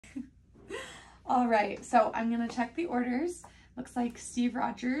All right, so I'm gonna check the orders. Looks like Steve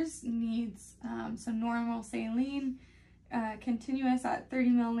Rogers needs some normal saline, continuous at 30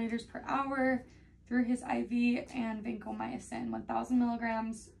 milliliters per hour through his IV, and vancomycin, 1,000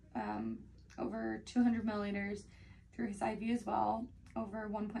 milligrams over 200 milliliters through his IV as well, over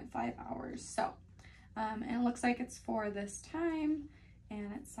 1.5 hours. So, and it looks like it's for this time,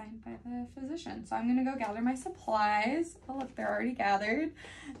 and it's signed by the physician. So I'm gonna go gather my supplies. Oh look, they're already gathered.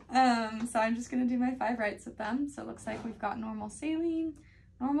 So I'm just gonna do my 5 rights with them. So it looks like we've got normal saline,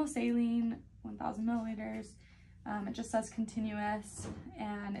 1,000 milliliters. It just says continuous,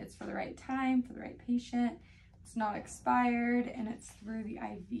 and it's for the right time, for the right patient. It's not expired, and it's through the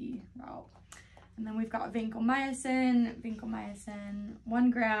IV route. And then we've got vancomycin, 1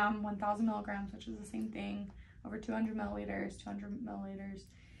 gram, 1,000 milligrams, which is the same thing, over 200 milliliters,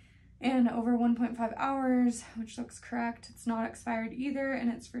 and over 1.5 hours, which looks correct. It's not expired either, and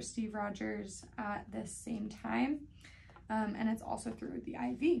it's for Steve Rogers at this same time. And it's also through the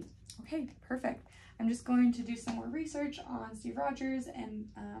IV. Okay, perfect. I'm just going to do some more research on Steve Rogers and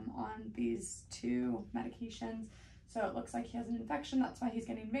on these 2 medications. So it looks like he has an infection, that's why he's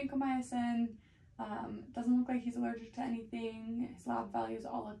getting vancomycin. Doesn't look like he's allergic to anything. His lab values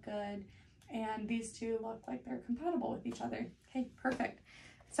all look good. And these 2 look like they're compatible with each other. Okay, perfect.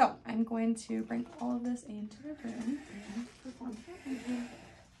 So I'm going to bring all of this into the room and perform treatment.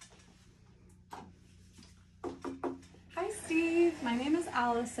 Hi Steve, my name is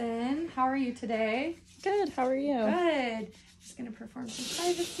Allison. How are you today? Good, how are you? Good. Just gonna perform some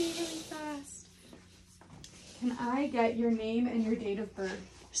privacy really fast. Can I get your name and your date of birth?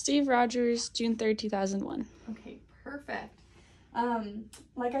 Steve Rogers, June 3rd, 2001. Okay, perfect.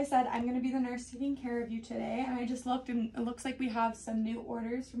 Like I said, I'm going to be the nurse taking care of you today, and I just looked, and it looks like we have some new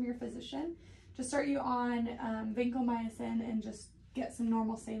orders from your physician to start you on vancomycin and just get some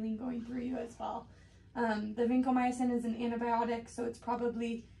normal saline going through you as well. The vancomycin is an antibiotic, so it's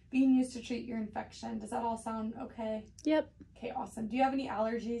probably being used to treat your infection. Does that all sound okay? Yep. Okay, awesome. Do you have any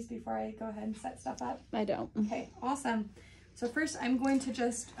allergies before I go ahead and set stuff up? I don't. Okay, awesome. So first I'm going to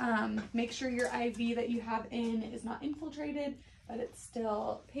just make sure your IV that you have in is not infiltrated, but it's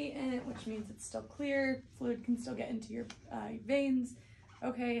still patent, which means it's still clear. Fluid can still get into your veins.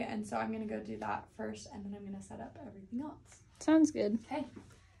 Okay, and so I'm gonna go do that first, and then I'm gonna set up everything else. Sounds good. Okay,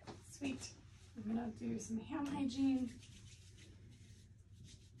 sweet. I'm gonna do some hand hygiene.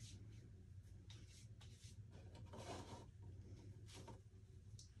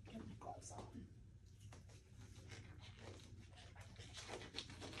 Get my gloves on.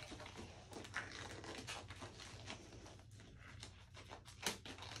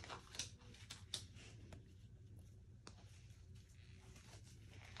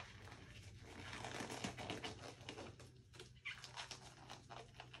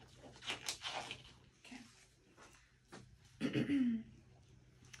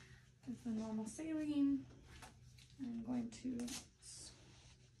 There's the normal saline. I'm going to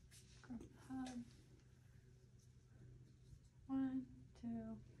scrub the hub. 1, 2,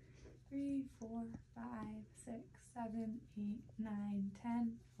 3, 4, 5, 6, 7, 8, 9,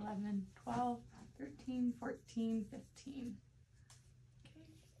 10, 11, 12, 13, 14, 15. Okay.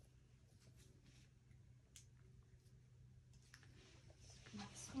 Screw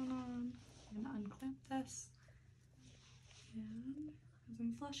this one on. I'm gonna unclamp this. And as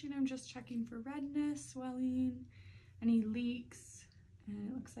I'm flushing, I'm just checking for redness, swelling, any leaks, and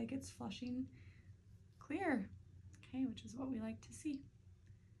it looks like it's flushing clear, okay, which is what we like to see.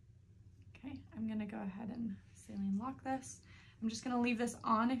 Okay, I'm gonna go ahead and saline lock this. I'm just gonna leave this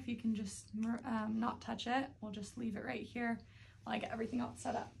on. If you can just not touch it, we'll just leave it right here while I get everything else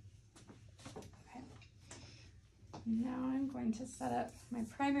set up. Okay. Now I'm going to set up my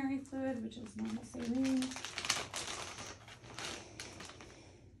primary fluid, which is normal saline.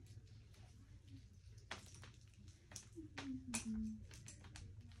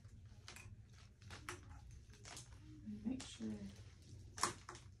 Make sure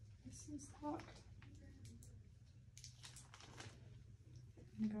this is locked.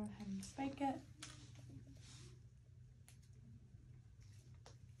 And go ahead and spike it.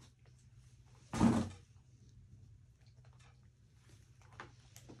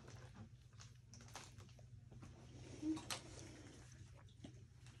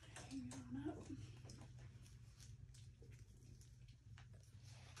 Hang on up.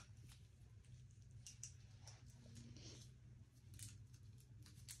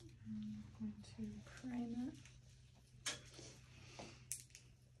 I'm going to prime it.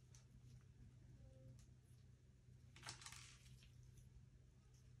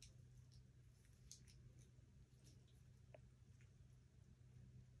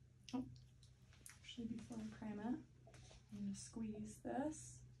 Oh, actually before I prime it, I'm going to squeeze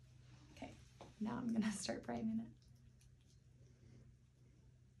this. Okay, now I'm going to start priming it.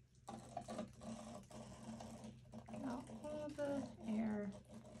 Out all the air.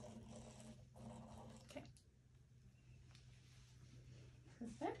 Okay.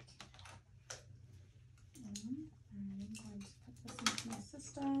 Perfect. And I'm going to put this into my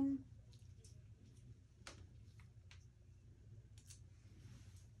system.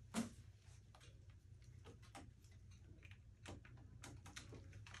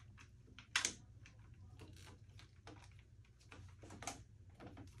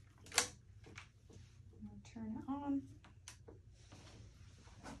 Turn it on.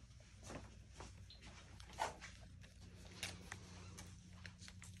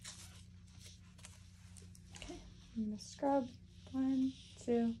 Okay, I'm going to scrub 1,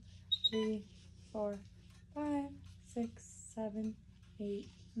 2, 3, 4, 5, 6, 7, 8,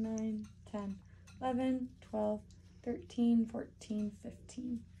 9, 10, 11, 12, 13, 14,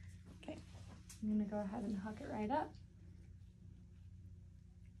 15. Okay, I'm going to go ahead and hook it right up.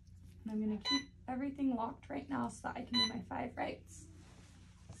 And I'm going to keep everything locked right now so that I can do my 5 rights.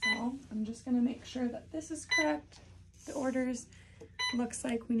 So I'm just going to make sure that this is correct. The orders looks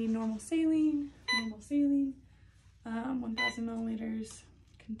like we need normal saline, 1,000 milliliters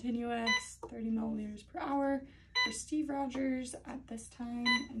continuous, 30 milliliters per hour for Steve Rogers at this time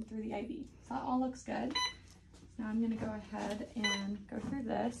and through the IV. So that all looks good. Now I'm going to go ahead and go through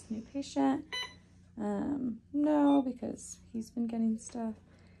this. New patient, no, because he's been getting stuff.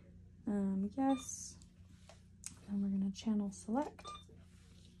 Yes, and we're going to channel select,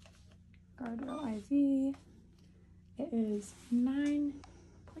 guardrail IV, it is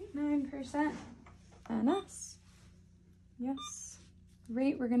 9.9% NS, yes,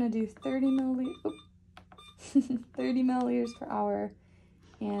 rate we're going to do 30 milliliters per hour,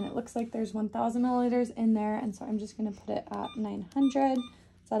 and it looks like there's 1,000 milliliters in there, and so I'm just going to put it at 900,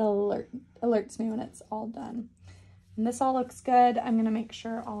 so that alerts me when it's all done. And this all looks good. I'm going to make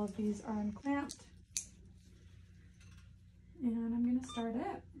sure all of these are unclamped. And I'm going to start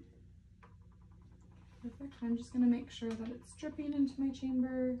it. Perfect. I'm just going to make sure that it's dripping into my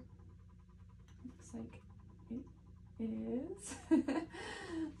chamber. Looks like it is.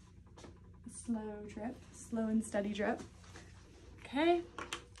 Slow drip, slow and steady drip. Okay.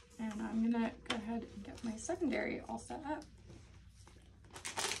 And I'm going to go ahead and get my secondary all set up.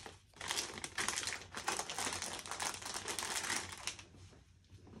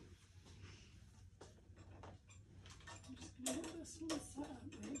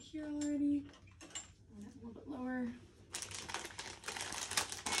 Here already, and a little bit lower.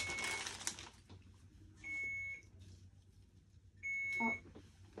 Oh,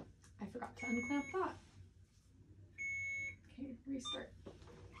 I forgot to unclamp that. Okay, restart.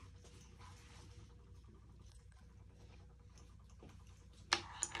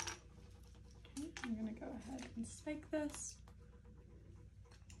 Okay, I'm gonna go ahead and spike this.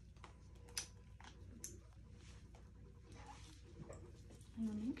 I'm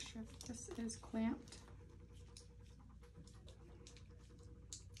going to make sure that this is clamped.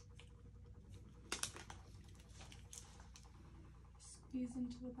 Squeeze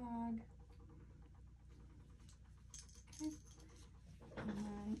into the bag. Okay. And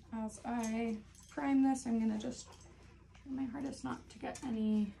then as I prime this, I'm going to just try my hardest not to get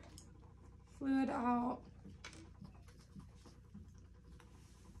any fluid out.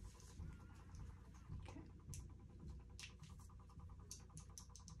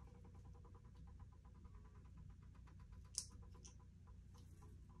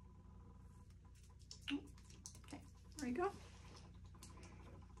 There we go.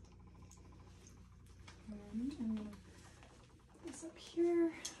 And I'm going to put this up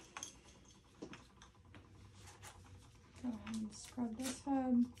here. Go ahead and scrub this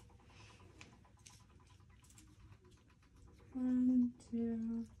hub. 1,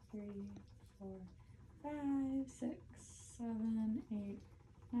 2, 3, 4, 5, 6, 7, 8,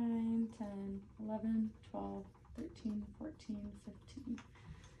 9, 10, 11, 12, 13, 14, 15.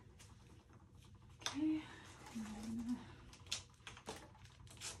 Okay.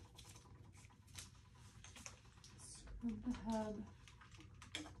 Scrub the hub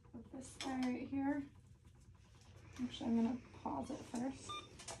of this guy right here. Actually, I'm going to pause it first.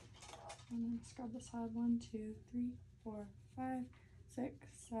 And then scrub this hub. 1, 2, 3, 4, 5, 6,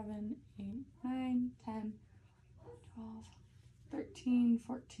 7, 8, 9, 10, 12, 13,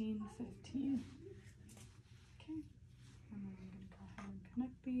 14, 15. Okay. And then I'm going to go ahead and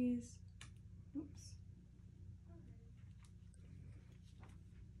connect these. Oops.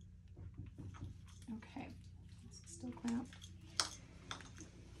 Okay, it's still clamped.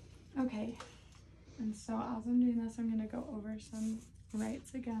 Okay, And so as I'm doing this, I'm gonna go over some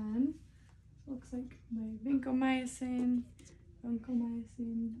rights again. Looks like my vancomycin.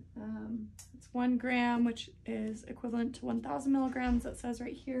 It's 1 gram, which is equivalent to 1,000 milligrams. That says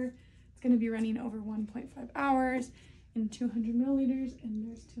right here. It's going to be running over 1.5 hours in 200 milliliters, and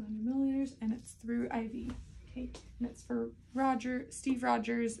there's 200 milliliters, and it's through IV. Okay, and it's for Steve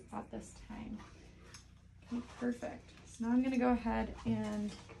Rogers at this time. Okay, perfect. So now I'm going to go ahead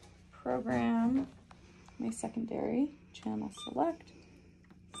and program my secondary. Channel select,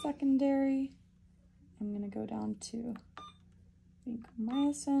 secondary. I'm going to go down to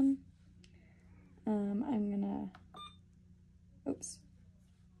vancomycin. I'm gonna,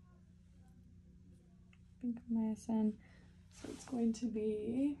 vancomycin. So it's going to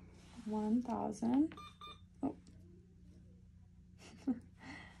be 1,000. Oh,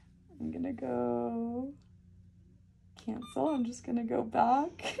 I'm gonna go cancel. I'm just gonna go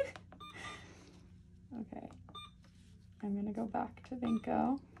back. Okay, I'm gonna go back to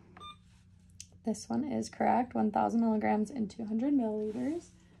Vanco. This one is correct, 1,000 milligrams in 200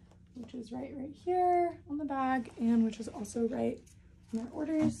 milliliters, which is right here on the bag, and which is also right in our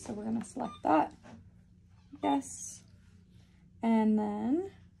orders. So we're gonna select that. Yes. And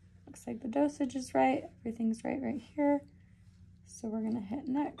then looks like the dosage is right. Everything's right here. So we're gonna hit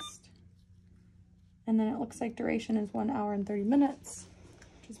next. And then it looks like duration is 1 hour and 30 minutes,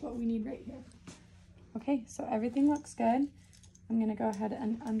 which is what we need right here. Okay, so everything looks good. I'm gonna go ahead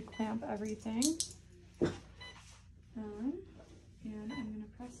and unclamp everything. And I'm gonna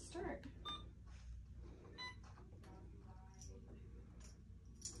press start.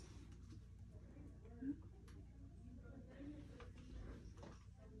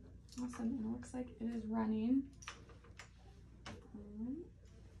 Awesome, and it looks like it is running.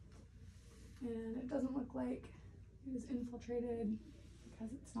 And it doesn't look like it is infiltrated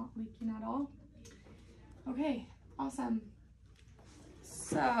because it's not leaking at all. Okay, awesome.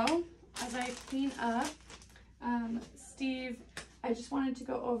 So, as I clean up, Steve, I just wanted to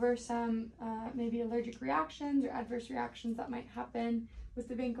go over some maybe allergic reactions or adverse reactions that might happen with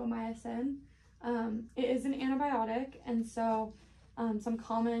the vancomycin. It is an antibiotic, and so some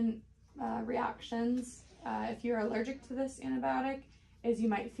common reactions, if you're allergic to this antibiotic, is you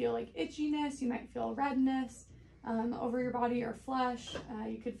might feel like itchiness, you might feel redness over your body or flush,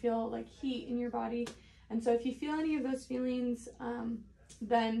 you could feel like heat in your body. And so if you feel any of those feelings,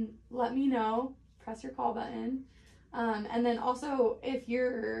 then let me know, press your call button. And then also if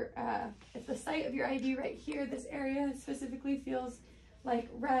if the site of your IV right here, this area specifically feels like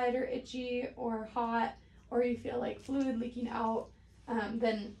red or itchy or hot, or you feel like fluid leaking out,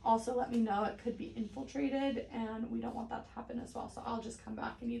 then also let me know. It could be infiltrated and we don't want that to happen as well. So I'll just come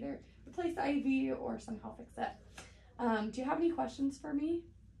back and either replace the IV or somehow fix it. Do you have any questions for me?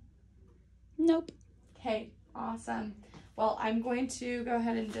 Nope. Okay, awesome. Well, I'm going to go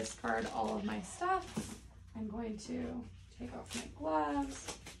ahead and discard all of my stuff. I'm going to take off my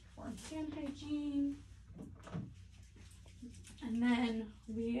gloves, perform hand hygiene, and then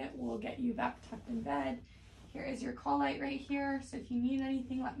we will get you back tucked in bed. Here is your call light right here, so if you need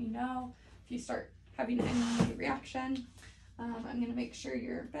anything, let me know. If you start having any reaction, I'm going to make sure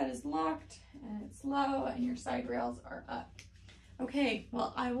your bed is locked and it's low and your side rails are up. Okay,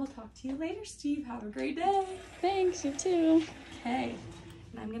 well, I will talk to you later, Steve. Have a great day. Thanks, you too. Okay,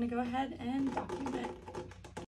 and I'm going to go ahead and document.